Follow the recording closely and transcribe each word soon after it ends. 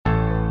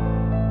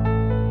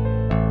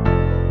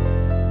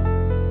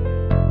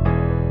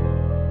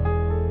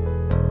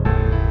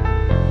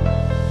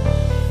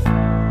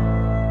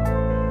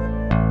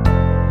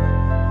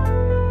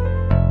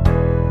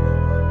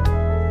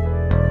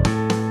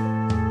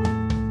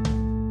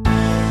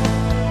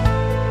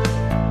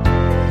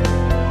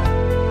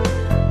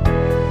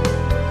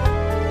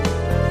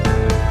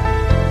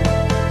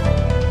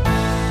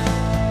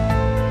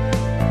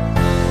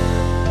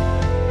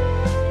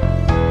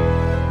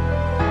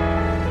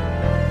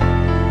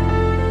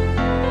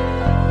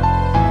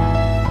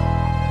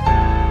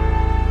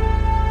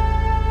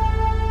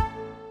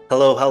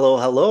Hello, hello,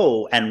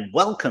 hello, and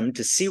welcome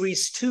to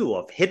Series 2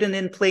 of Hidden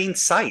in Plain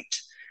Sight,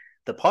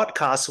 the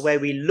podcast where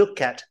we look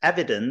at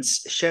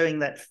evidence showing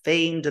that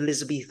famed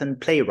Elizabethan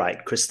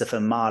playwright Christopher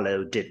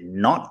Marlowe did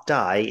not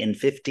die in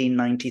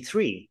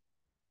 1593.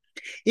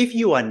 If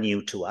you are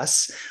new to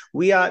us,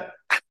 we are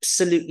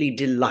absolutely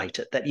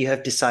delighted that you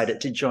have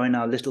decided to join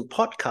our little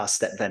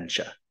podcast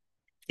adventure.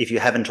 If you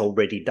haven't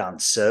already done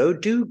so,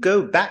 do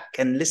go back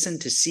and listen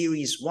to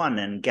Series 1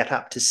 and get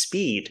up to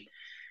speed.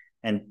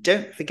 And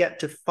don't forget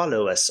to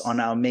follow us on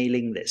our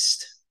mailing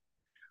list.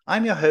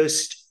 I'm your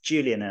host,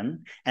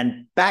 Julian,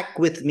 and back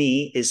with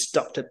me is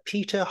Dr.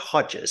 Peter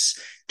Hodges,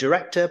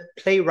 director,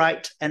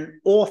 playwright, and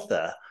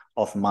author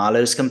of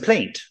Marlowe's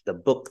Complaint, the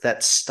book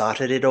that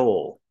started it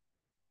all.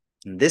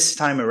 And this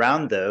time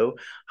around, though,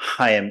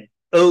 I am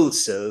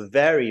also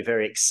very,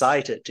 very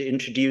excited to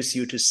introduce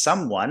you to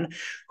someone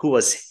who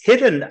was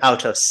hidden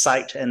out of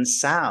sight and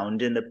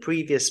sound in the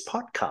previous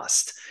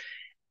podcast.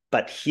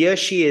 But here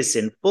she is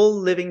in full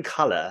living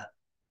color,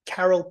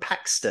 Carol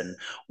Paxton.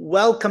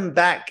 Welcome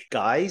back,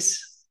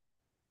 guys.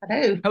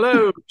 Hello.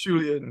 Hello,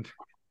 Julian.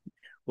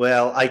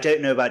 Well, I don't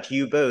know about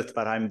you both,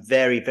 but I'm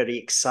very, very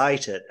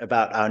excited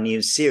about our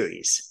new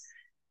series.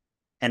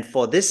 And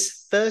for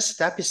this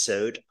first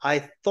episode,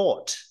 I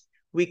thought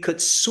we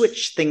could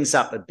switch things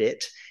up a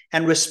bit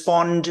and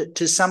respond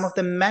to some of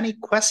the many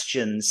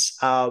questions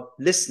our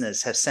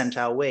listeners have sent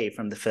our way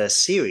from the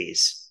first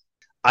series.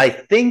 I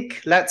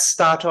think let's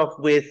start off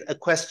with a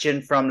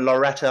question from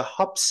Loretta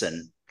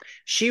Hobson.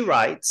 She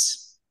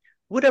writes,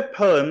 would a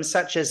poem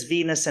such as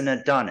Venus and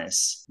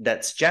Adonis,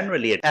 that's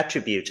generally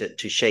attributed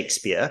to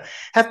Shakespeare,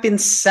 have been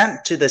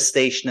sent to the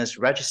Stationers'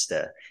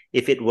 Register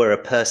if it were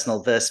a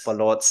personal verse for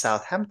Lord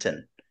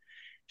Southampton?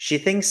 She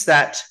thinks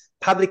that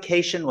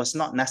publication was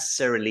not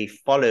necessarily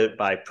followed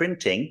by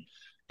printing,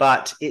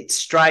 but it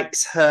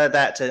strikes her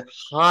that a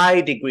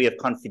high degree of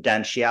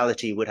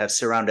confidentiality would have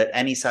surrounded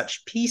any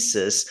such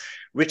pieces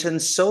written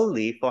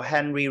solely for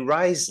Henry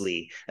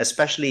Wriothesley,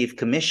 especially if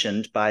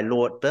commissioned by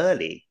Lord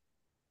Burleigh.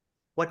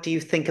 What do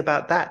you think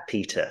about that,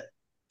 Peter?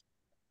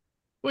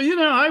 Well,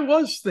 I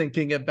was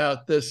thinking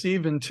about this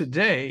even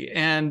today.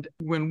 And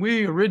when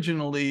we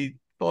originally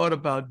thought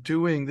about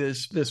doing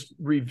this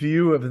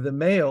review of the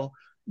mail,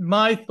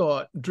 my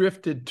thought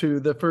drifted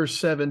to the first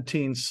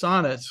 17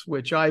 sonnets,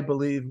 which I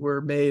believe were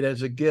made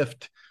as a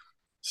gift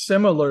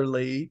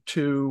similarly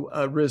to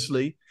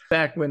Wriothesley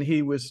back when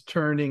he was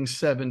turning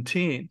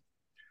 17.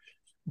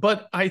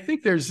 But I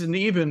think there's an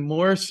even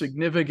more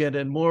significant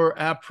and more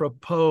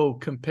apropos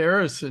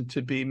comparison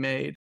to be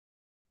made.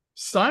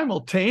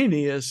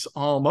 Simultaneous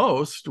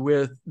almost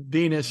with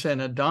Venus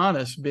and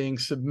Adonis being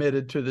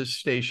submitted to the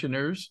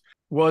Stationers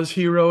was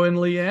Hero and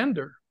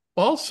Leander,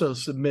 also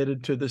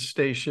submitted to the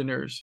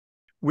Stationers,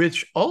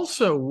 which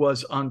also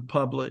was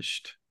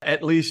unpublished,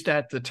 at least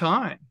at the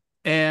time.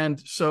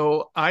 And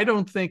so I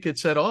don't think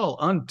it's at all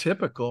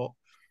untypical.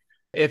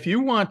 If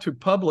you want to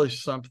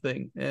publish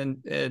something,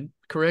 and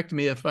correct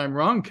me if I'm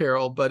wrong,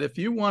 Carol, but if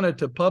you wanted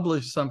to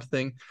publish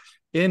something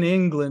in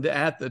England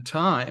at the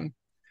time,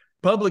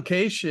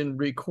 publication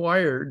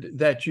required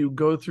that you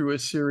go through a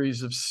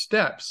series of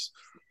steps.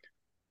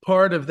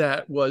 Part of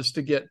that was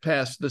to get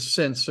past the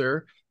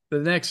censor. The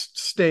next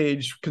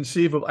stage,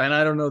 conceivable, and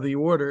I don't know the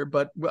order,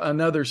 but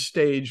another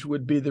stage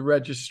would be the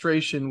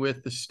registration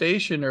with the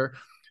stationer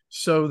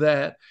so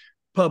that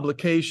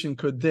publication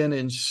could then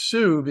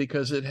ensue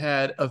because it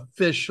had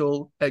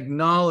official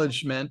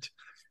acknowledgement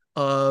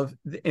of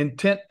the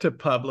intent to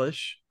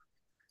publish.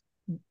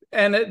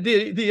 And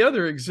the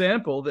other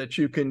example that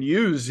you can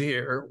use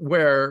here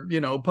where,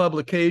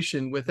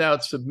 publication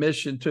without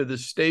submission to the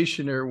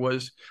stationer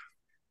was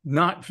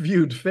not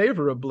viewed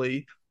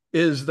favorably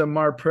is the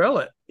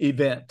Marprelate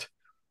event.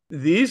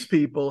 These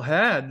people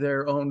had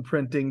their own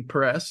printing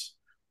press.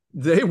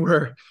 They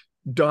were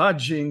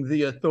dodging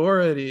the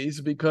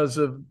authorities because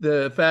of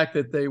the fact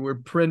that they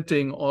were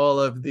printing all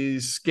of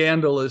these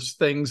scandalous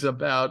things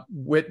about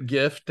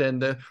Whitgift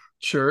and the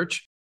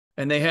church,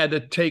 and they had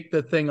to take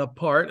the thing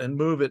apart and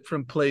move it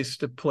from place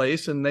to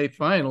place, and they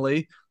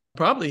finally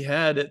probably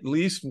had at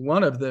least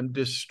one of them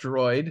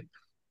destroyed,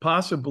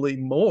 possibly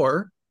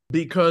more,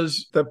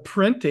 because the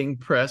printing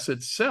press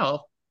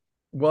itself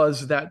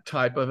was that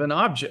type of an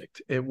object.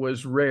 It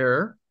was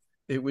rare,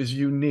 it was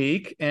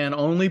unique, and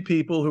only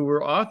people who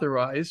were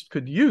authorized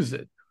could use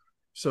it.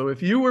 So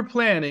if you were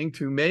planning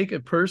to make a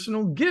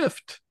personal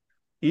gift,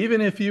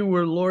 even if you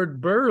were Lord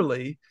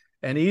Burleigh,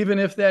 and even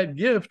if that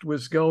gift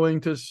was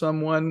going to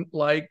someone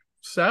like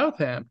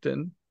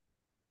Southampton,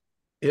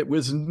 it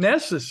was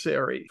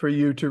necessary for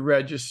you to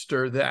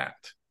register that.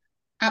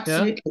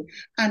 Absolutely. Yeah?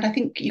 And I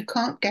think you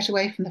can't get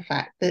away from the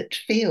fact that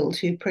Field,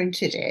 who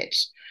printed it,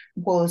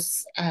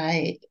 was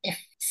a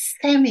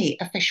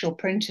semi-official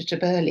printer to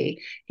Burleigh.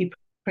 He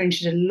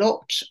printed a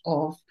lot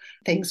of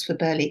things for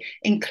Burghley,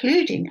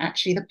 including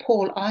actually the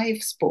Paul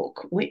Ives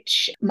book,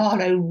 which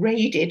Marlowe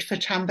raided for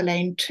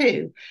Tamburlaine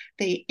II,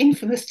 the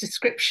infamous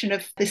description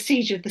of the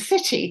siege of the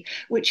city,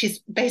 which is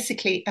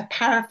basically a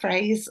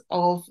paraphrase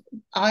of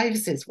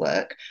Ives's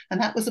work. And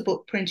that was a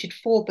book printed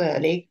for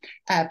Burghley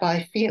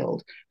by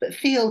Field. But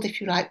Field, if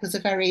you like, was a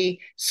very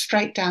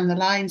straight down the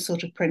line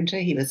sort of printer.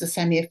 He was a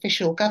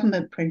semi-official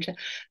government printer.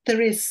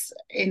 There is,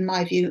 in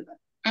my view,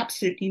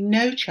 absolutely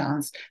no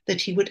chance that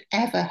he would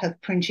ever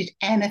have printed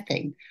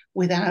anything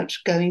without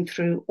going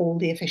through all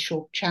the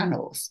official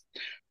channels.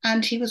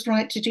 And he was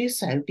right to do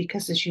so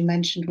because, as you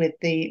mentioned with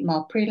the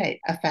Marprelate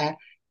affair,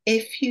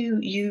 if you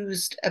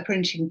used a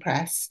printing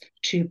press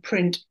to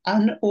print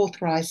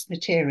unauthorized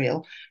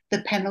material,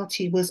 the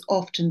penalty was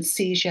often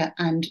seizure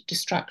and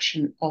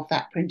destruction of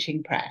that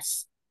printing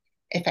press,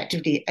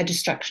 effectively a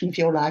destruction of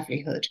your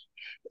livelihood.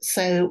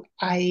 So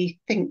I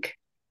think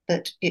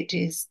that it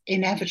is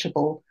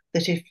inevitable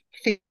that if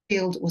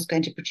Field was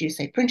going to produce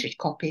a printed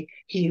copy,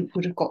 he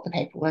would have got the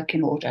paperwork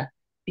in order,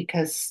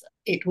 because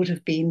it would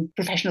have been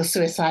professional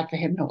suicide for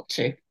him not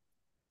to.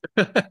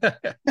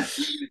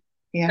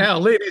 Yeah. Now,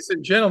 ladies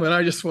and gentlemen,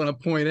 I just want to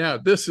point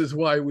out, this is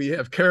why we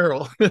have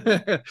Carol.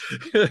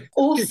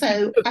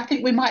 Also, I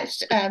think we might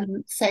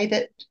say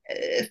that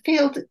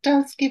Field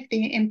does give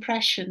the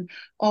impression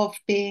of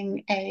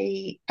being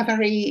a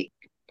very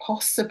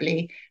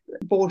possibly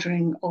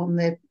bordering on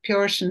the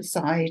Puritan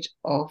side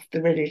of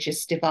the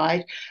religious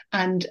divide,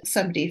 and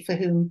somebody for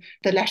whom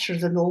the letter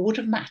of the law would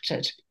have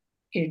mattered,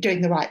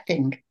 doing the right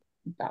thing.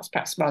 That's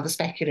perhaps rather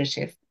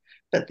speculative,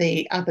 but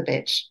the other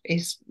bit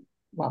is,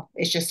 well,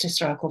 it's just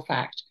historical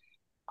fact.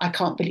 I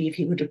can't believe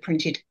he would have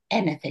printed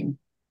anything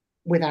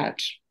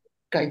without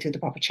going through the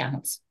proper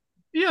channels.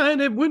 Yeah,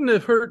 and it wouldn't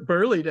have hurt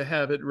Burghley to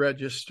have it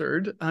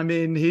registered. I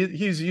mean,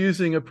 he's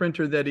using a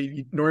printer that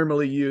he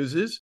normally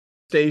uses.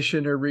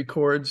 Stationer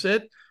records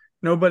it.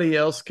 Nobody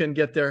else can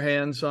get their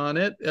hands on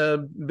it.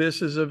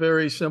 This is a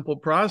very simple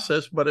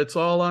process, but it's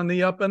all on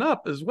the up and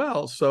up as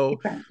well. So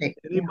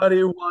anybody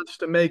who wants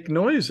to make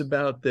noise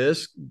about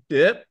this,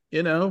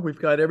 we've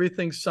got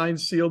everything signed,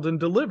 sealed, and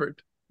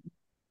delivered.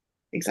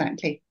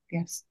 Exactly.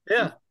 Yes.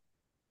 Yeah.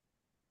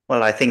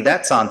 Well, I think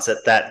that's answered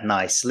that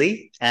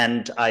nicely.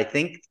 And I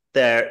think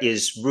there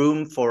is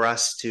room for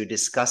us to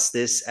discuss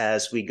this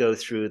as we go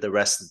through the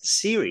rest of the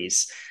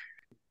series.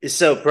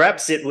 So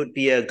perhaps it would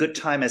be a good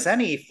time as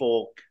any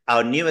for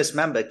our newest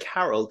member,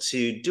 Carol,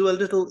 to do a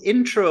little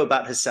intro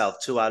about herself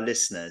to our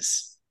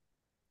listeners.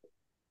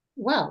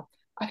 Well,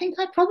 I think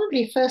I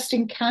probably first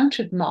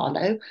encountered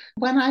Marlowe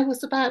when I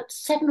was about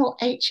 7 or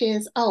 8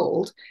 years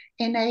old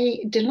in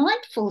a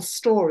delightful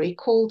story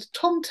called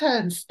Tom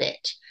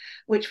Turnspit,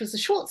 which was a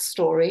short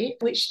story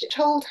which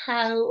told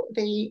how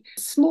the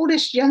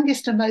smallest,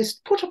 youngest and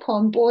most put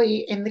upon boy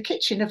in the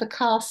kitchen of a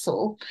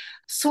castle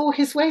saw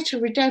his way to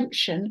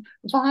redemption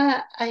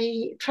via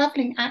a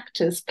travelling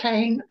actors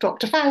playing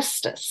Dr.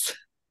 Faustus.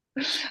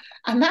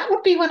 And that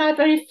would be when I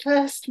very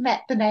first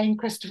met the name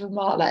Christopher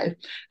Marlowe.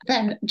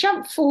 Then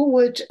jump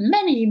forward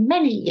many,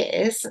 many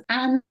years,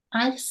 and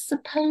I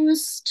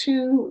suppose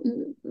to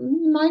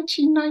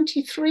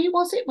 1993,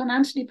 was it, when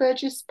Anthony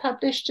Burgess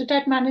published A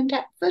Dead Man in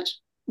Deptford,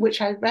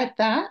 which I read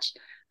that.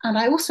 And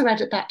I also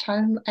read at that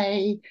time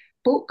a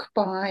book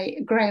by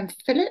Graham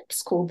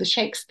Phillips called The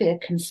Shakespeare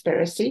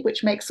Conspiracy,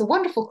 which makes a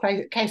wonderful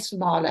case for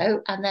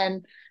Marlowe and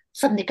then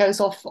suddenly goes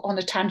off on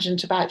a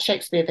tangent about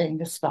Shakespeare being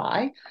a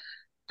spy.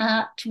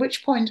 At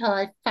which point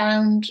I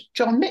found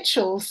John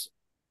Mitchell's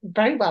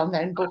very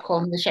well-known book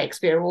on the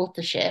Shakespeare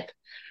authorship,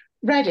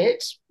 read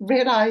it,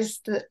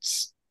 realised that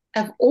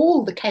of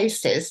all the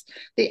cases,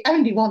 the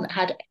only one that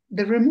had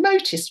the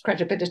remotest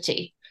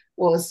credibility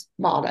was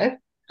Marlowe.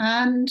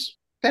 And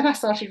then I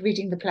started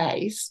reading the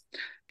plays.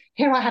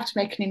 Here I have to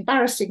make an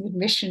embarrassing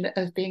admission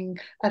of being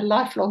a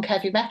lifelong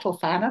heavy metal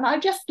fan, and I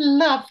just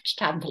loved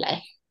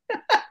Tamburlaine.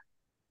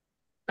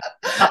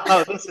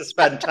 Oh, this is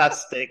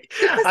fantastic.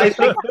 I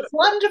think it's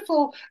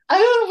wonderful,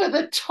 over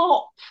the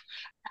top.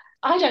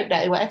 I don't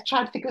know, I'm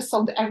trying to think of a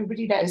song that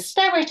everybody knows.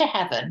 Stairway to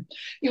Heaven.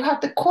 You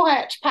have the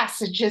quiet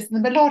passages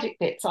and the melodic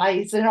bits,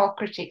 i.e.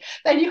 Xenocraty.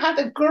 Then you have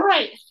the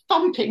great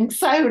thumping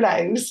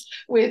solos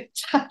with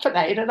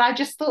Tamburlaine. And I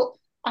just thought,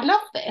 I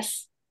love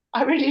this.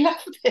 I really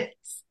love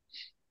this.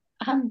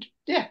 And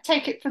yeah,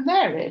 take it from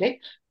there, really.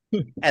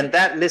 And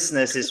that,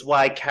 listeners, is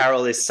why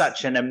Carol is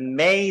such an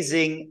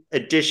amazing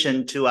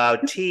addition to our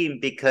team,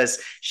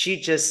 because she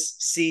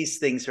just sees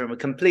things from a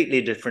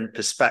completely different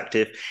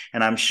perspective.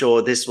 And I'm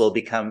sure this will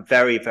become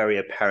very, very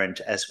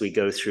apparent as we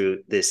go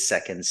through this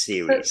second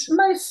series. But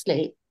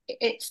mostly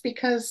it's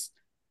because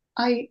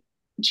I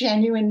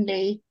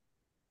genuinely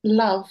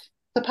love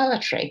the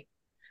poetry.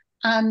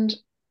 And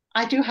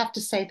I do have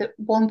to say that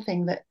one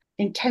thing that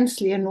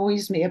intensely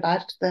annoys me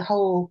about the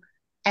whole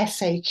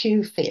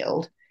SAQ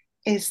field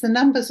is the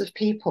numbers of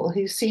people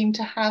who seem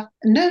to have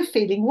no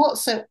feeling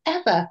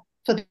whatsoever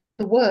for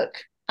the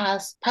work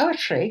as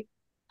poetry,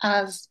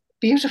 as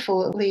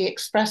beautifully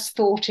expressed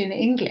thought in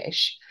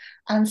English,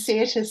 and see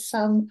it as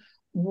some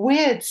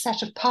weird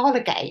set of parlour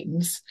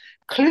games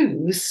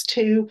clues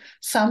to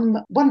some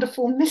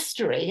wonderful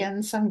mystery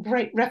and some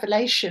great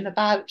revelation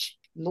about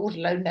Lord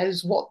alone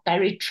knows what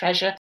buried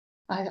treasure.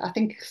 I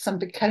think some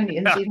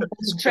Baconians even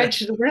dredge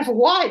the River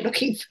Wye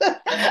looking for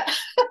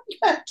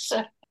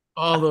but,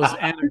 all those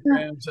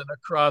anagrams and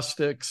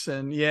acrostics,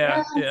 and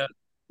yeah.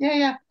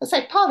 I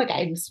say parlor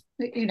games.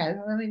 I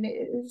mean,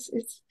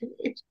 it's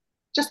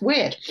just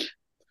weird.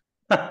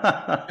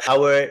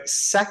 Our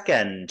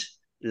second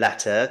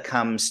letter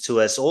comes to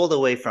us all the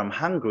way from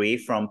Hungary,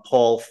 from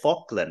Paul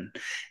Falkland.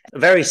 A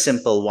very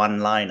simple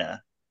one-liner.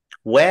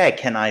 Where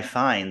can I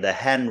find the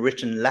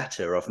handwritten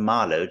letter of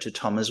Marlowe to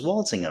Thomas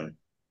Walsingham?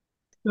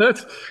 Boy,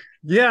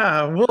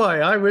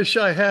 I wish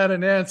I had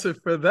an answer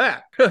for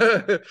that.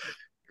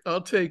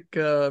 I'll take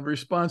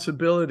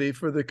responsibility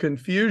for the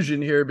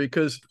confusion here,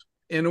 because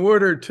in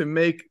order to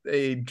make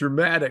a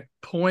dramatic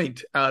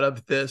point out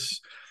of this,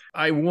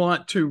 I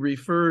want to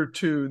refer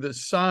to the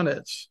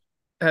sonnets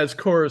as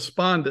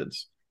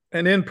correspondence,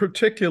 and in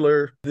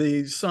particular,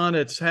 the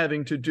sonnets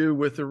having to do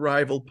with the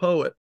rival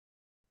poet.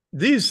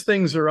 These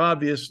things are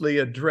obviously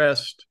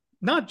addressed,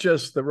 not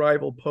just the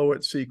rival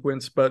poet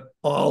sequence, but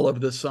all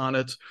of the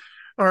sonnets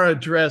are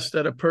addressed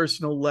at a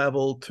personal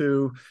level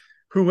to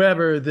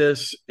whoever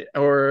this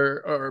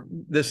or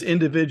this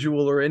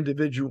individual or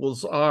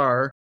individuals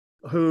are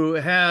who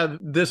have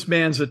this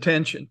man's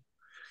attention.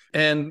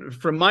 And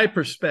from my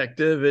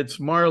perspective, it's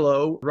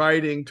Marlowe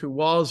writing to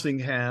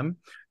Walsingham,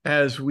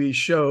 as we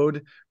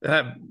showed,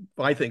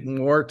 I think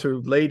more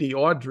to Lady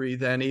Audrey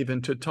than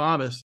even to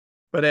Thomas,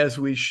 but as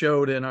we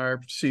showed in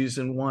our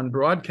season 1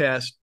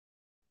 broadcast.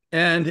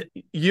 And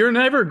you're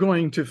never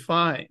going to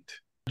find,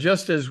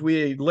 just as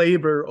we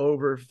labor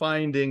over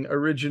finding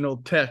original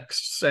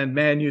texts and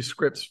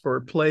manuscripts for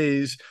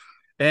plays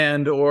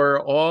and or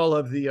all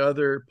of the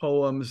other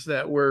poems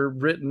that were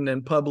written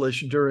and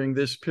published during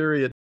this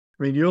period,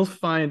 I mean, you'll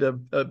find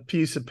a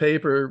piece of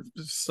paper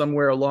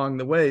somewhere along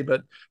the way,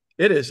 but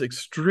it is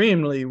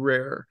extremely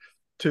rare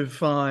to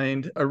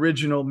find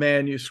original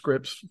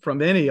manuscripts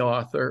from any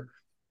author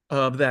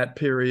of that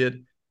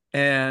period.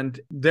 And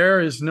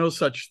there is no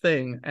such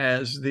thing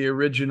as the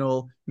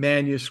original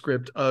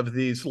manuscript of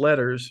these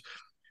letters.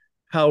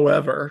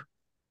 However,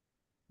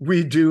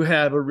 we do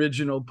have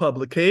original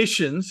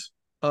publications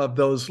of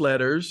those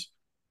letters.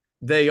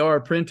 They are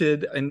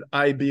printed, and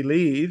I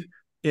believe,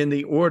 in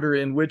the order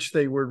in which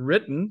they were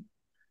written.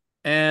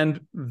 And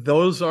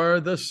those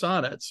are the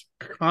sonnets,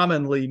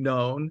 commonly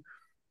known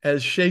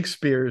as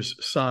Shakespeare's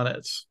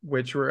sonnets,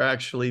 which were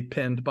actually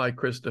penned by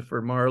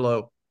Christopher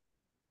Marlowe.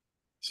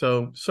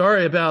 So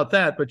sorry about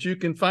that, but you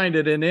can find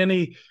it in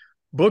any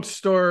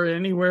bookstore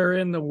anywhere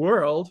in the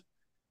world.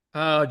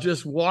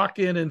 Just walk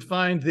in and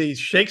find the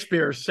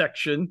Shakespeare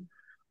section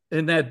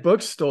in that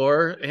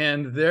bookstore,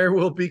 and there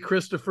will be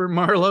Christopher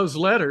Marlowe's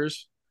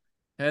letters.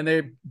 And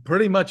they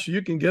pretty much,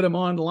 you can get them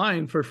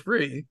online for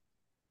free.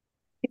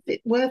 Is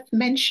it worth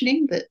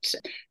mentioning that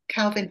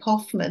Calvin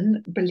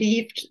Hoffman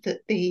believed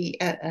that the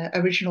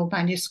original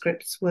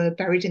manuscripts were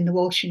buried in the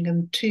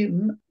Walsingham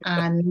tomb?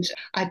 And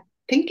I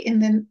think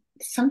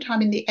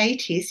sometime in the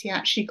 80s, he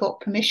actually got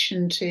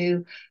permission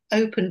to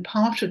open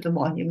part of the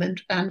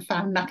monument and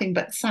found nothing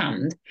but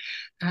sand.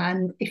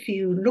 And if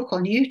you look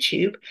on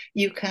YouTube,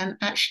 you can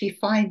actually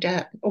find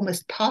a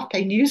almost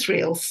Pathé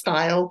newsreel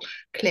style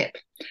clip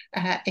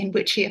in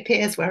which he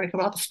appears wearing a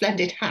rather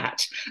splendid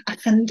hat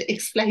and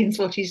explains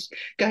what he's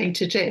going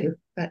to do.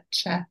 But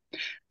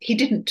he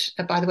didn't,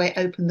 by the way,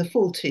 open the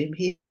full tomb.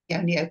 He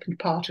only opened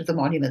part of the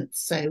monument.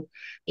 So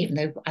even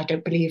though I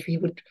don't believe he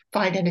would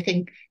find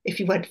anything if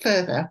he went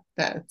further,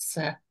 that's...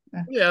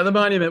 yeah, the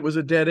monument was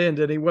a dead end,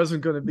 and he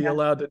wasn't going to be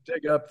allowed to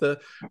dig up the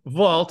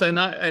vault.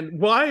 And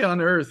why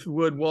on earth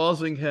would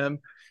Walsingham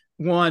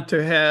want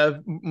to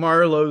have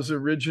Marlowe's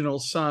original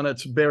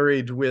sonnets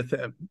buried with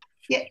him?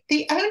 Yeah,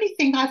 the only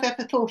thing I've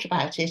ever thought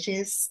about it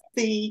is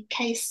the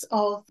case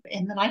of,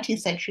 in the 19th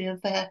century,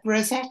 of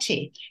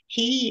Rossetti.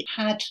 He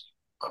had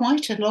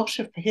quite a lot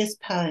of his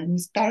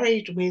poems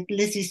buried with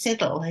Lizzie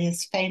Siddal,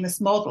 his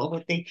famous model,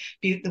 with the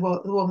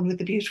woman with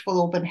the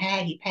beautiful auburn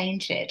hair he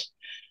painted.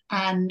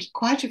 And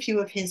quite a few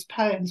of his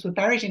poems were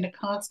buried in a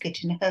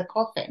casket in her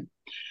coffin.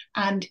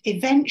 And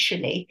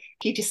eventually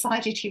he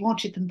decided he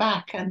wanted them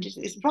back. And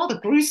it's rather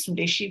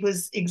gruesomely, she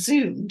was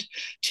exhumed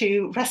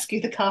to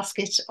rescue the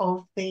casket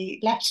of the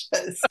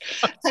letters.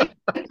 So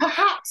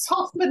perhaps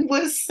Hoffman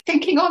was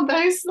thinking on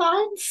those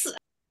lines.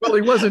 Well,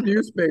 he was a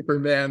newspaper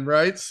man,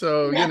 right?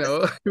 So, yes. You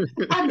know.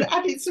 and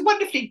it's a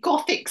wonderfully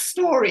Gothic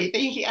story.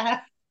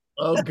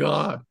 Oh,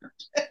 God.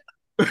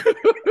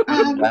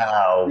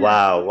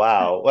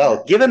 Wow.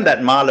 Well, given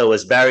that Marlowe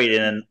was buried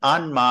in an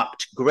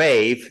unmarked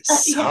grave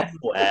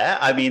somewhere,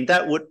 I mean,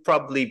 that would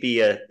probably be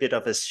a bit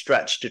of a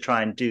stretch to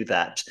try and do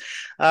that.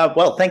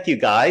 Well, thank you,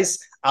 guys.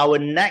 Our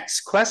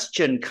next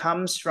question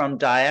comes from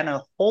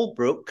Diana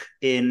Holbrook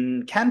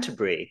in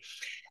Canterbury.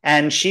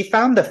 And she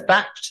found the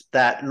fact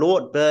that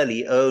Lord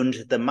Burleigh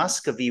owned the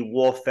Muscovy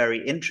Wharf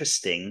very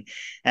interesting,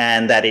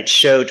 and that it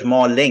showed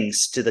more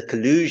links to the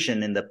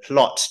collusion in the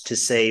plot to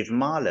save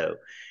Marlowe.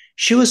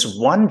 She was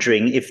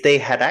wondering if they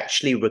had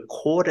actually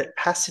recorded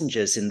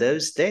passengers in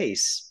those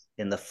days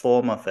in the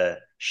form of a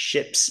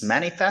ship's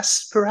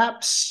manifest,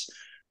 perhaps.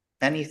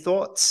 Any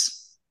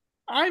thoughts?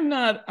 I'm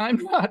not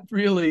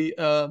really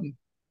an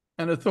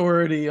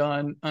authority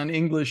on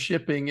English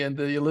shipping in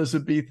the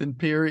Elizabethan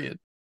period.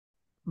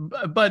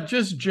 But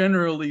just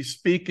generally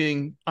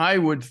speaking, I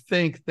would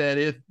think that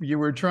if you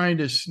were trying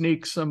to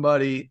sneak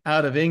somebody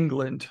out of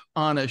England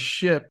on a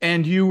ship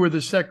and you were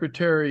the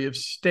Secretary of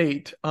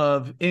State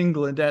of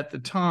England at the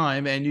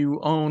time and you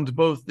owned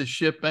both the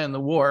ship and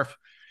the wharf,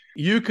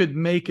 you could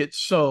make it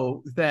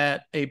so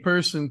that a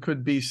person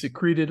could be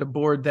secreted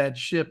aboard that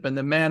ship and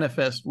the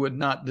manifest would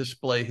not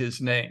display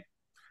his name.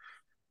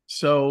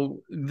 So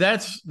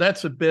that's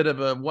a bit of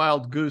a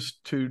wild goose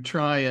to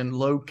try and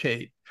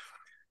locate.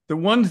 The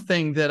one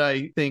thing that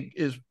I think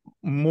is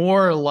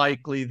more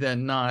likely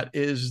than not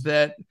is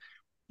that,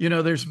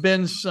 there's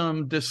been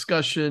some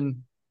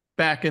discussion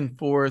back and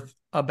forth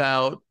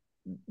about,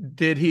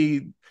 did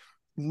he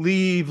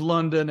leave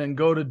London and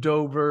go to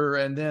Dover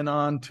and then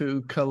on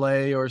to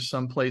Calais or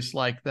someplace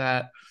like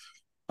that?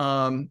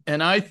 And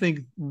I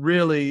think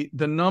really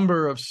the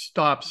number of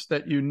stops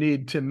that you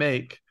need to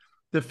make,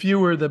 the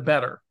fewer the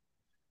better.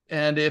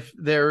 And if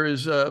there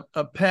is a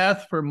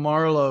path for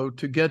Marlowe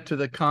to get to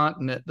the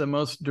continent, the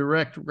most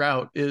direct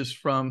route is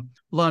from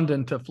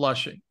London to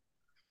Flushing.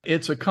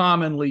 It's a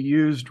commonly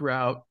used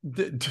route.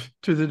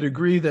 To the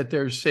degree that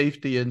there's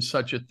safety in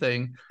such a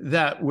thing,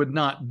 that would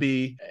not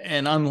be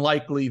an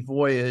unlikely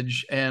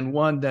voyage, and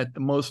one that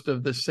most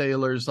of the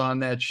sailors on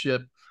that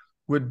ship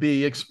would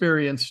be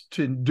experienced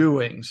in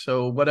doing.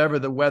 So whatever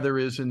the weather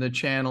is in the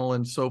channel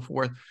and so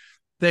forth,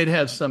 they'd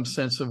have some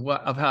sense of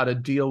how to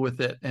deal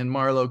with it. And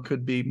Marlowe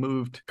could be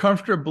moved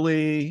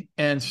comfortably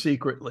and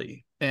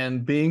secretly.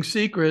 And being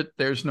secret,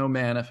 there's no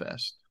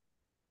manifest.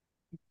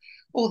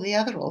 Or the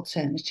other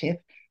alternative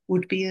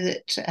would be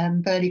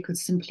that Burghley could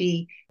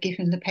simply give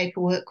him the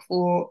paperwork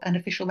for an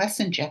official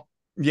messenger.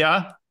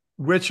 Yeah,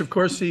 which of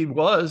course he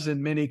was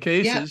in many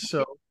cases. Yeah.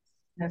 So.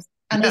 Yes.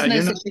 And there's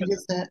no such thing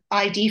as an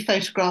ID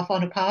photograph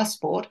on a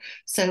passport.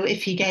 So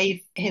if he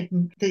gave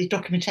him the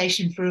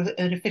documentation for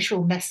an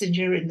official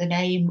messenger in the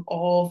name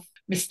of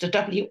Mr.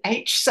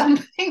 W.H.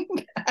 something.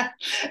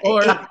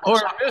 or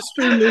Mr.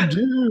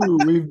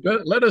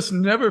 Ledoux. Let us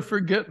never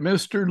forget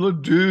Mr.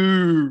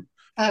 Ledoux.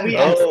 Oh,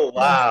 yes. Oh,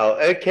 wow.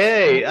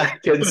 Okay. I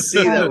can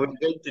see that we're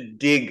going to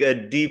dig a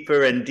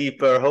deeper and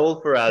deeper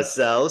hole for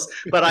ourselves.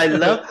 But I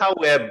love how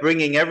we're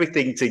bringing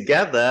everything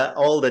together,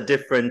 all the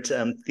different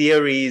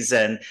theories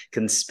and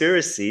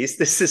conspiracies.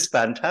 This is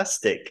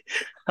fantastic.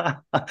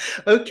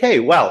 Okay.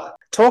 Well,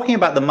 talking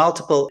about the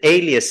multiple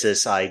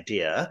aliases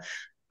idea,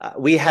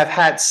 we have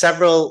had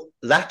several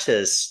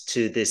letters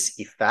to this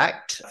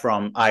effect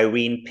from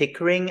Irene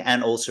Pickering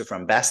and also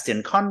from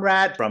Bastian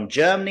Conrad from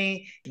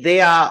Germany.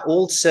 They are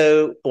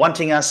also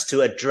wanting us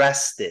to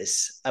address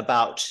this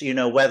about,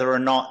 whether or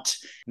not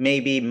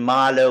maybe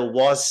Marlowe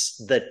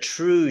was the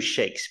true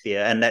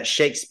Shakespeare and that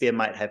Shakespeare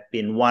might have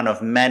been one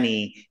of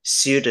many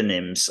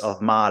pseudonyms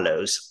of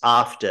Marlowe's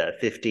after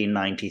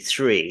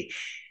 1593.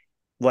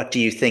 What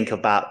do you think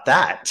about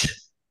that?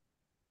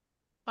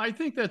 I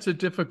think that's a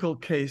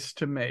difficult case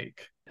to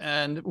make.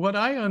 And what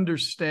I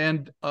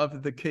understand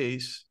of the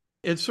case,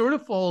 it sort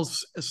of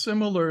falls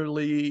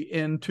similarly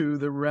into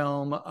the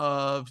realm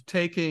of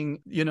taking,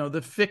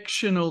 the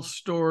fictional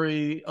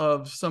story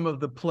of some of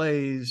the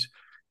plays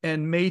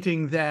and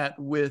mating that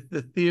with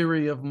the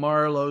theory of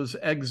Marlowe's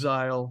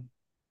exile,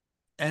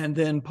 and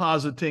then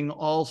positing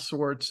all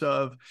sorts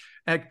of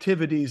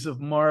activities of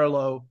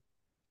Marlowe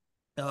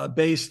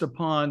based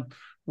upon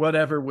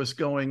whatever was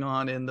going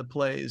on in the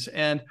plays.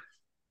 And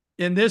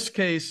in this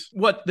case,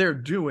 what they're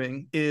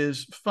doing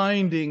is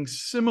finding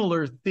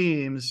similar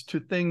themes to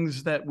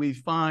things that we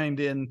find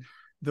in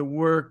the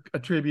work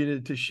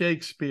attributed to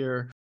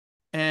Shakespeare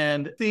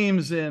and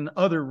themes in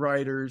other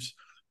writers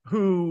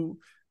who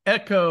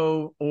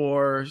echo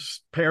or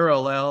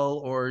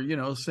parallel or,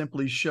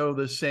 simply show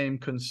the same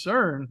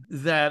concern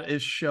that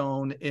is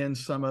shown in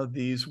some of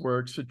these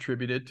works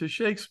attributed to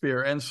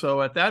Shakespeare. And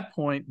so at that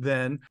point,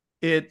 then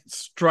it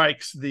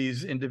strikes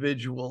these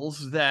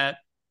individuals that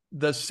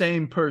the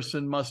same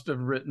person must have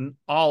written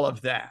all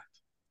of that.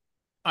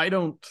 I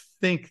don't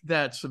think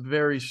that's a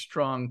very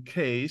strong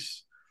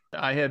case.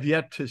 I have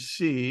yet to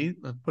see,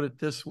 let's put it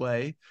this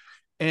way,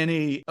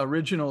 any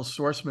original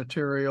source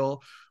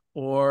material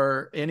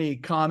or any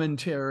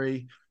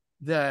commentary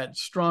that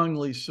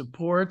strongly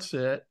supports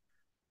it.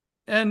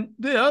 And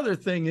the other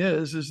thing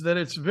is that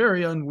it's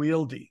very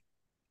unwieldy.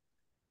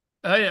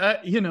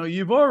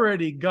 You've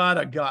already got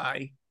a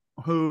guy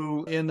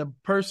who, in the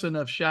person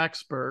of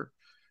Shakespeare,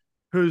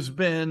 who's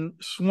been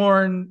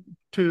sworn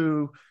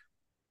to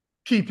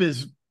keep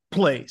his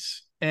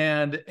place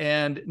and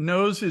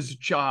knows his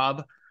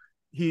job.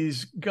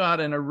 He's got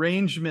an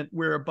arrangement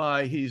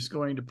whereby he's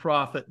going to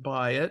profit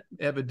by it.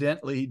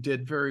 Evidently, he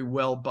did very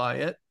well by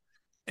it.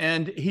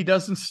 And he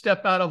doesn't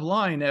step out of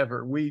line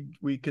ever.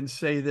 We can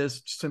say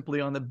this simply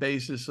on the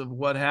basis of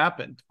what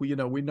happened. We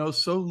know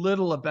so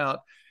little about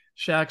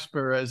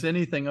Shakespeare as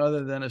anything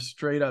other than a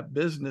straight up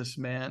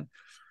businessman,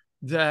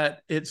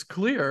 that it's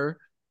clear,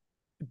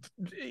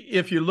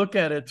 if you look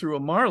at it through a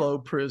Marlowe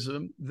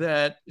prism,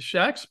 that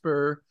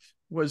Shakespeare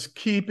was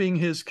keeping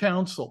his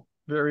counsel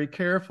very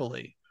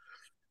carefully.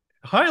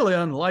 Highly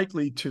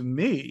unlikely to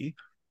me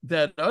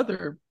that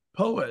other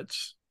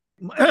poets,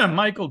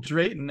 Michael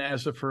Drayton,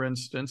 for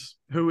instance,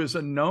 who is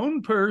a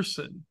known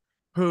person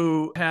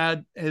who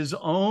had his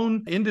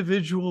own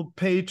individual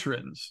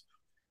patrons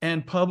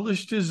and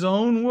published his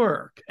own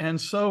work and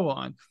so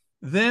on,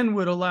 then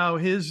would allow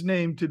his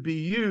name to be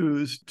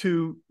used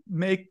to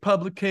make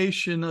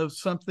publication of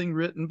something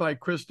written by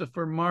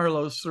Christopher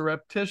Marlowe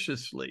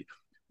surreptitiously.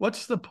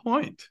 What's the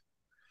point?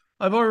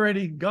 I've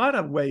already got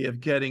a way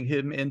of getting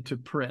him into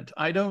print.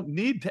 I don't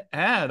need to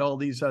add all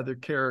these other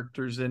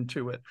characters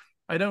into it.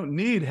 I don't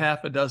need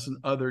half a dozen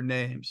other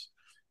names.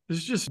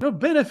 There's just no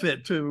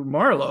benefit to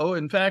Marlowe.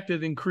 In fact,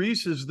 it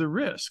increases the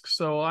risk.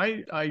 So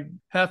I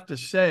have to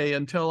say,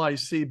 until I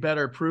see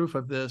better proof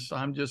of this,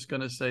 I'm just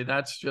going to say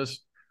that's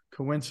just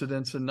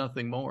coincidence and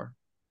nothing more.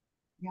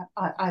 Yeah,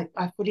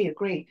 I fully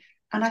agree.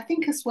 And I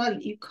think as well,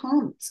 you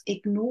can't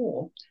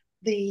ignore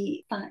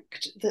the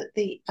fact that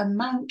the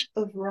amount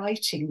of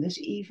writing that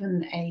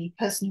even a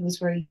person who was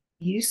very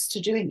used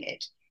to doing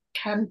it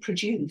can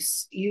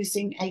produce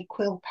using a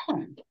quill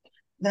pen,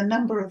 the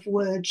number of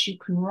words you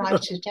can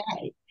write a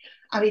day.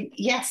 I mean,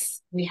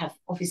 yes, we have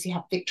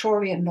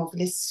Victorian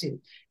novelists who,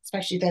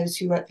 especially those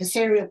who wrote for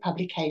serial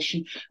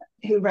publication,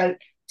 who wrote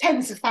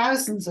tens of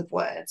thousands of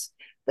words,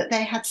 but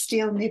they had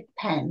steel nib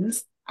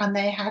pens and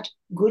they had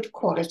good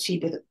quality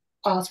with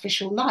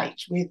artificial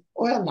light, with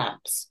oil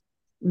lamps.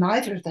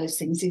 Neither of those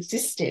things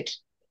existed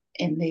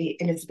in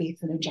the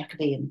Elizabethan and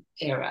Jacobean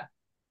era.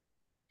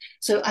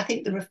 So I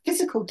think there are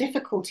physical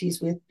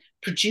difficulties with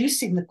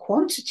producing the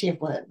quantity of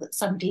work that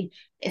somebody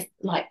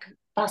like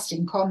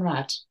Bastian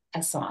Conrad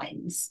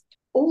assigns.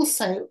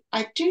 Also,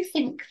 I do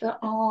think there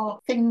are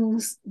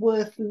things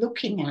worth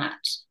looking at,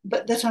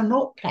 but that are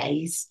not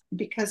plays,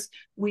 because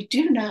we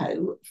do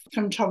know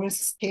from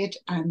Thomas Kyd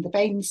and the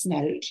Baines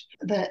Note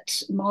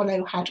that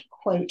Marlowe had,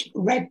 quote,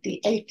 read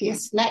the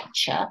atheist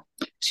lecture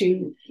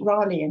to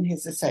Raleigh and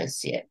his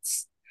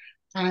associates.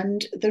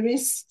 And there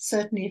is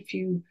certainly, if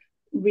you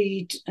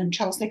read, and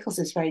Charles Nichols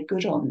is very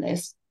good on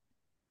this,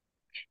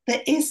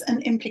 there is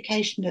an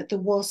implication that there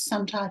was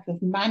some type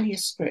of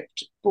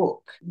manuscript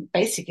book,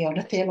 basically on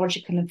a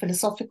theological and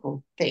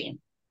philosophical theme.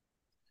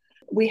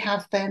 We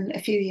have then, a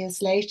few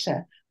years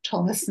later,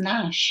 Thomas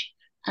Nash,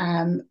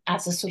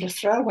 as a sort of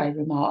throwaway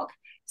remark,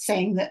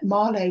 saying that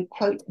Marlowe,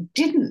 quote,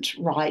 didn't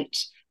write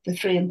The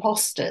Three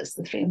Impostors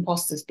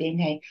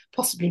being a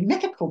possibly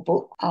mythical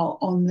book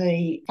on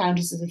the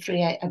founders of the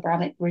three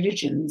Abrahamic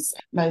religions,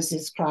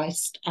 Moses,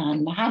 Christ,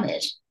 and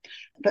Muhammad.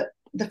 But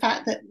the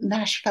fact that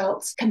Nash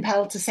felt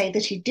compelled to say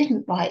that he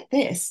didn't write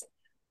this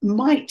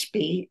might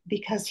be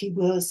because he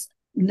was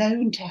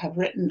known to have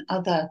written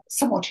other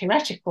somewhat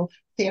heretical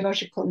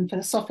theological and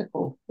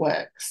philosophical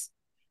works.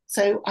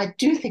 So I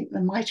do think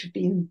there might have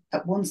been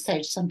at one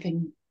stage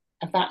something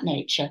of that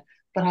nature,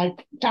 but I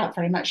doubt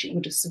very much it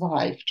would have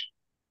survived,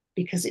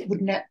 because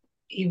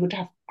he would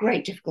have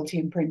great difficulty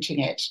in printing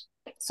it.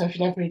 So if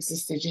it ever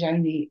existed, it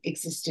only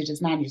existed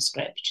as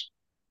manuscript.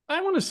 I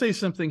want to say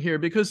something here,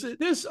 because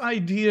this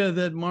idea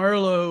that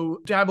Marlowe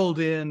dabbled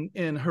in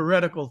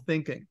heretical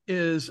thinking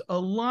is a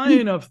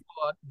line of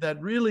thought that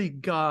really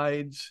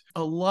guides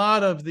a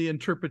lot of the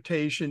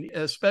interpretation,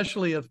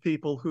 especially of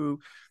people who,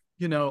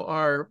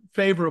 are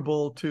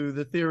favorable to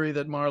the theory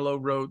that Marlowe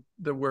wrote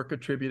the work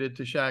attributed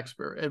to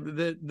Shakespeare.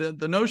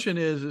 The notion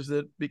is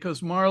that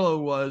because Marlowe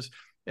was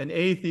an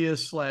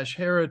atheist /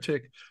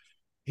 heretic,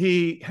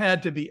 he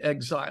had to be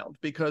exiled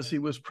because he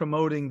was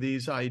promoting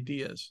these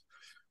ideas.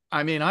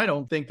 I mean, I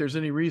don't think there's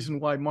any reason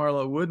why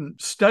Marlowe wouldn't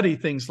study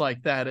things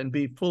like that and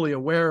be fully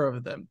aware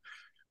of them.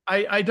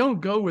 I don't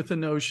go with the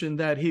notion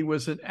that he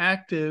was an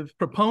active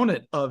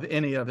proponent of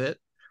any of it.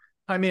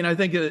 I mean, I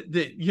think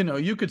that,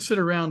 you could sit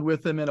around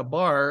with him in a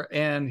bar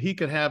and he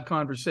could have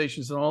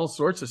conversations on all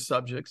sorts of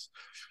subjects,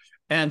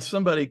 and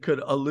somebody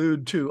could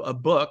allude to a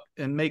book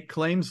and make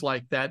claims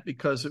like that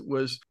because it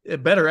was a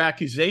better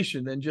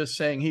accusation than just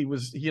saying he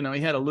was, he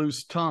had a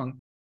loose tongue.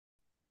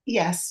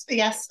 Yes.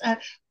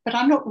 But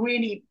I'm not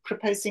really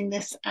proposing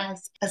this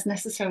as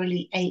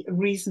necessarily a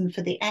reason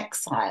for the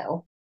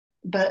exile.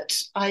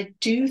 But I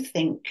do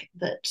think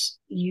that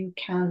you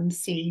can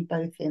see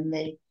both in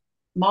the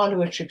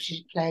Marlowe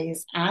attributed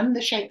plays and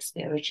the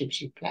Shakespeare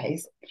attributed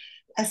plays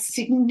a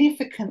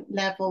significant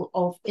level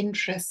of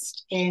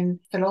interest in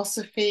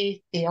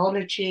philosophy,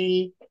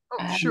 theology,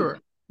 sure,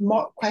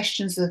 more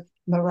questions of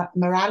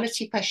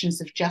morality, questions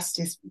of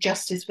justice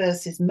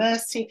versus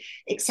mercy,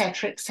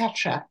 etc.,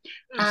 etc.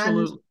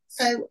 Absolutely. And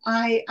so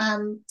I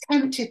am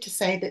tempted to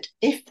say that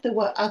if there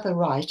were other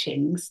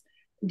writings,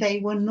 they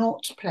were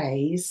not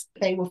plays,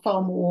 they were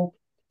far more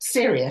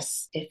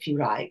serious, if you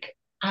like.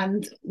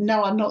 And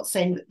no, I'm not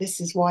saying that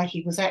this is why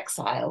he was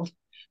exiled,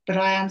 but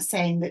I am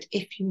saying that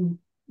if you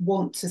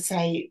want to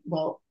say,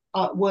 well,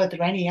 were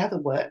there any other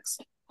works,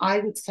 I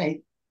would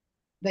say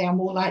they are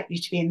more likely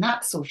to be in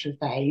that sort of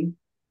vein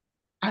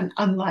and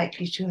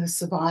unlikely to have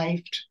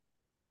survived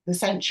the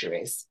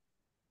centuries.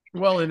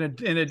 Well, in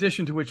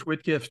addition to which,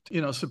 Whitgift,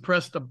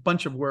 suppressed a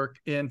bunch of work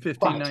in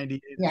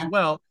 1598 as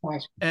well.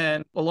 Right.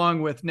 And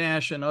along with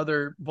Nash and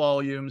other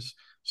volumes,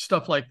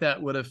 stuff like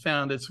that would have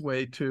found its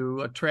way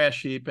to a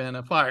trash heap and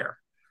a fire.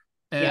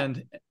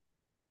 And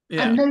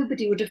and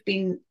nobody would have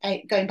been,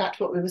 going back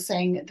to what we were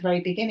saying at the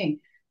very beginning,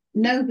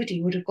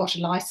 nobody would have got a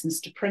license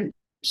to print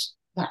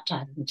that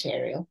type of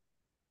material.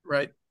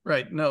 Right.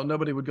 No,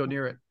 nobody would go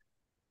near it.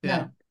 Yeah.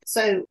 No.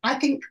 So I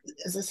think,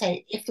 as I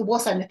say, if there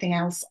was anything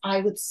else,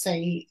 I would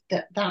say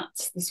that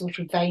that's the sort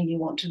of vein you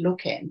want to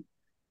look in,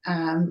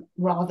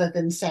 rather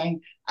than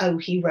saying, oh,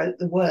 he wrote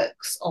the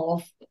works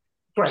of a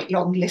great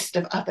long list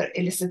of other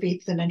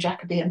Elizabethan and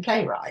Jacobean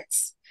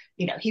playwrights.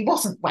 He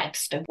wasn't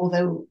Webster,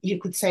 although you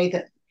could say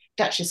that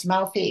Duchess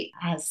Malfi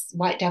as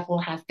White Devil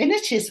have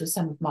affinities with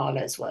some of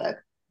Marlowe's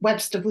work.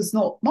 Webster was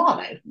not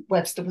Marlowe.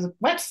 Webster was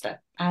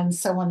Webster, and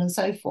so on and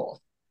so forth.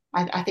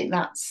 I think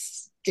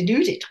that's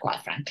deluded,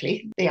 quite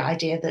frankly, the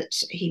idea that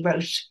he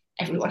wrote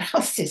everyone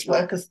else's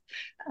work.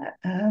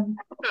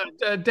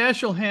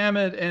 Dashiell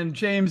Hammett and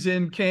James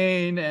N.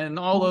 Cain and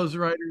all those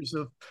writers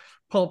of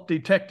pulp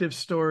detective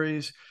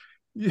stories,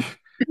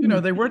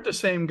 they weren't the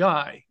same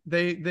guy.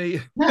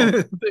 They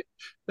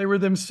were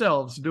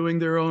themselves doing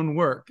their own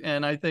work.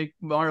 And I think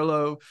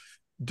Marlowe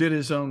did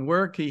his own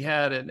work. He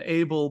had an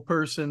able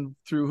person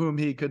through whom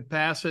he could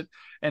pass it,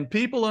 and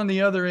people on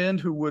the other end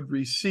who would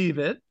receive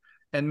it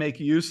and make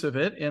use of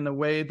it in the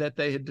way that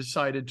they had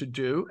decided to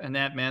do. And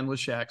that man was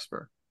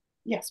Shakespeare.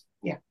 Yes.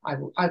 Yeah, I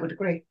would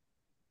agree.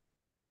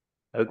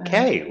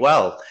 Okay.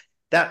 Well,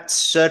 that's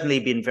certainly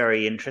been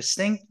very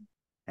interesting.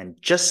 And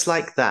just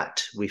like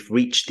that, we've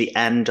reached the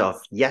end of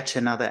yet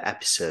another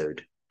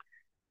episode.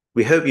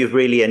 We hope you've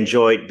really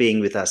enjoyed being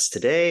with us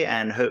today,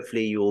 and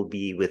hopefully you'll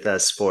be with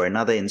us for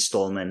another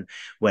installment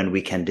when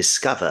we can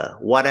discover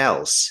what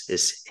else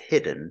is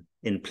hidden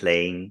in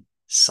plain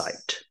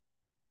sight.